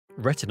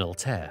Retinal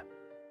tear.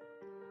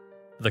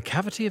 The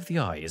cavity of the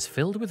eye is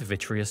filled with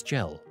vitreous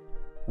gel.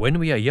 When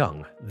we are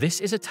young, this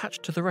is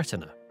attached to the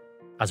retina.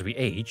 As we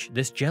age,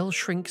 this gel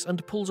shrinks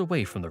and pulls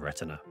away from the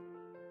retina.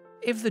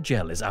 If the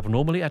gel is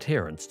abnormally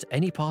adherent to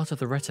any part of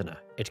the retina,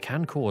 it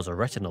can cause a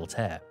retinal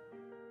tear.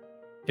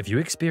 If you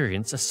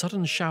experience a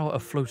sudden shower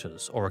of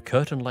floaters or a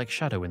curtain-like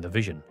shadow in the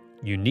vision,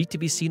 you need to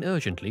be seen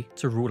urgently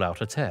to rule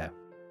out a tear.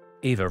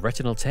 If a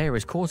retinal tear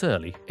is caught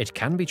early, it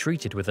can be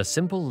treated with a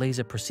simple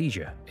laser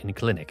procedure in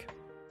clinic.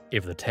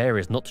 If the tear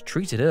is not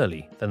treated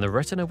early, then the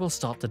retina will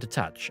start to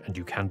detach and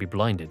you can be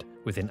blinded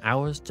within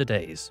hours to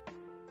days.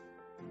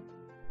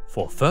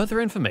 For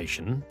further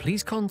information,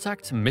 please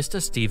contact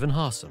Mr. Stephen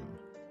Harson.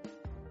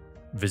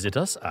 Visit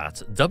us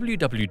at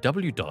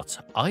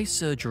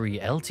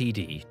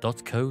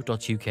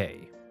www.eyesurgeryltd.co.uk.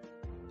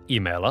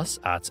 Email us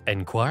at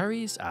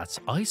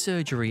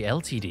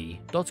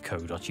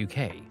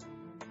enquiries@eyesurgeryltd.co.uk.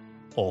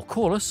 Or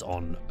call us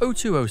on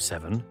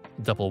 0207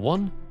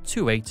 11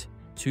 28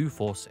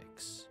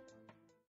 246.